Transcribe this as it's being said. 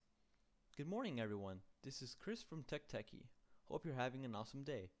Good morning, everyone. This is Chris from Tech Techie. Hope you're having an awesome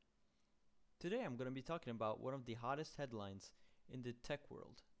day. Today I'm going to be talking about one of the hottest headlines in the tech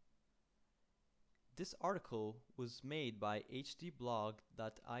world. This article was made by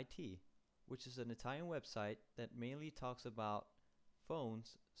hdblog.it, which is an Italian website that mainly talks about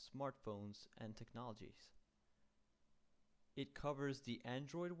phones, smartphones, and technologies. It covers the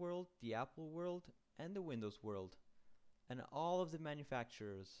Android world, the Apple world, and the Windows world, and all of the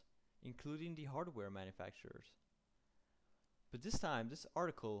manufacturers, including the hardware manufacturers. But this time, this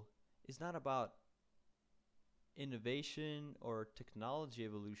article is not about innovation or technology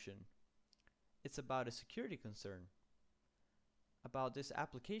evolution. It's about a security concern, about this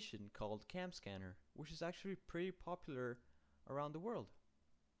application called CamScanner, which is actually pretty popular around the world.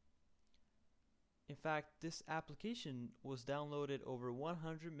 In fact, this application was downloaded over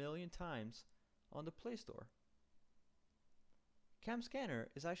 100 million times on the Play Store. CamScanner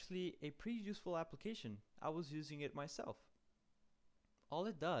is actually a pretty useful application. I was using it myself. All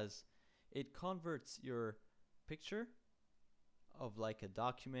it does, it converts your picture of like a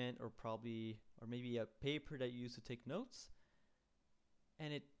document or maybe a paper that you use to take notes,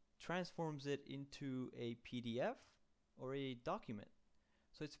 and it transforms it into a PDF or a document.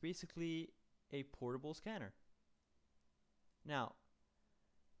 So it's basically a portable scanner. Now,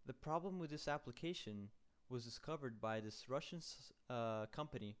 the problem with this application was discovered by this Russian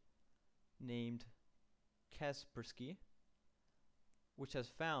company named Kaspersky, which has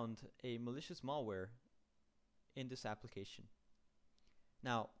found a malicious malware in this application.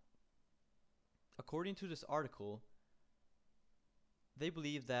 Now, according to this article, they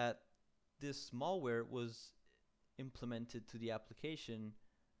believe that this malware was implemented to the application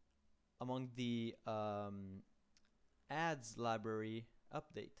among the ads library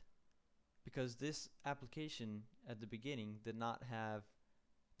update, because this application at the beginning did not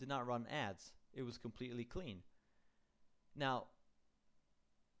run ads. It was completely clean. Now,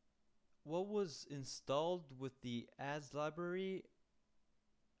 what was installed with the ads library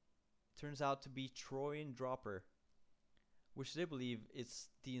turns out to be Trojan Dropper, which they believe is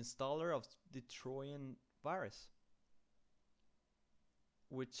the installer of the Trojan virus,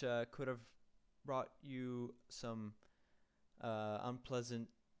 which could have brought you some unpleasant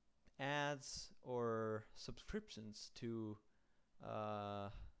ads or subscriptions to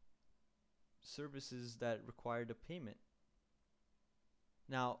services that required a payment.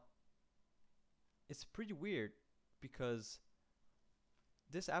 Now, it's pretty weird because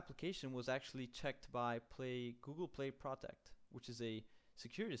this application was actually checked by Google Play Protect, which is a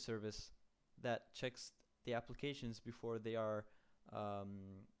security service that checks the applications before they are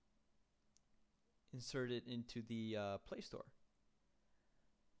inserted into the Play Store.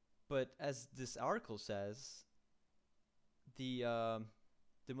 But as this article says, the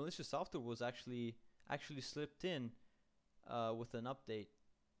malicious software was actually slipped in with an update.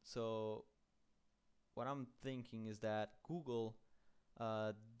 So what I'm thinking is that Google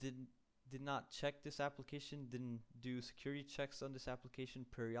did not check this application, didn't do security checks on this application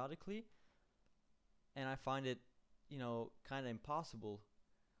periodically, and I find it, kind of impossible.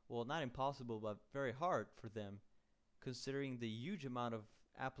 Well, not impossible, but very hard for them, considering the huge amount of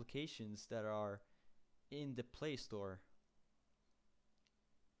applications that are in the Play Store.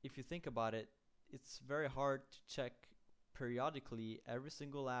 If you think about it, it's very hard to check periodically every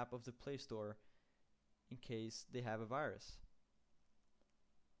single app of the Play Store in case they have a virus.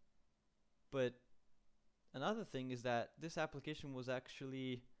 But another thing is that this application was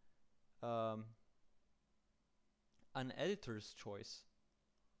actually an editor's choice,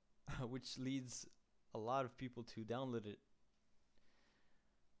 which leads a lot of people to download it.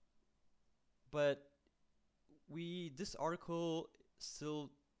 But this article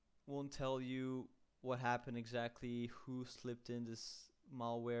still won't tell you what happened exactly, who slipped in this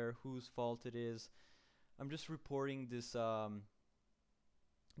malware, whose fault it is. I'm just reporting this the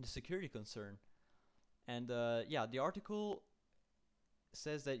security concern. And the article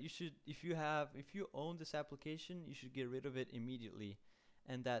says that if you own this application, you should get rid of it immediately,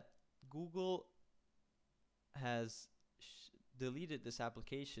 and that Google has deleted this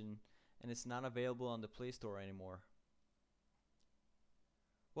application and it's not available on the Play Store anymore.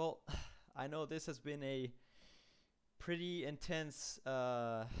 Well, I know this has been a pretty intense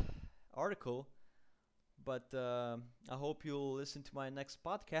article, but I hope you'll listen to my next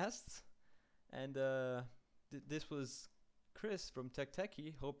podcast. And this was Chris from Tech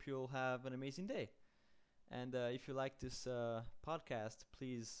Techie. Hope you'll have an amazing day. And if you like this podcast,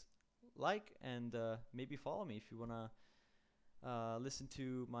 please like and maybe follow me if you want to listen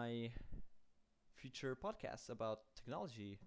to my future podcasts about technology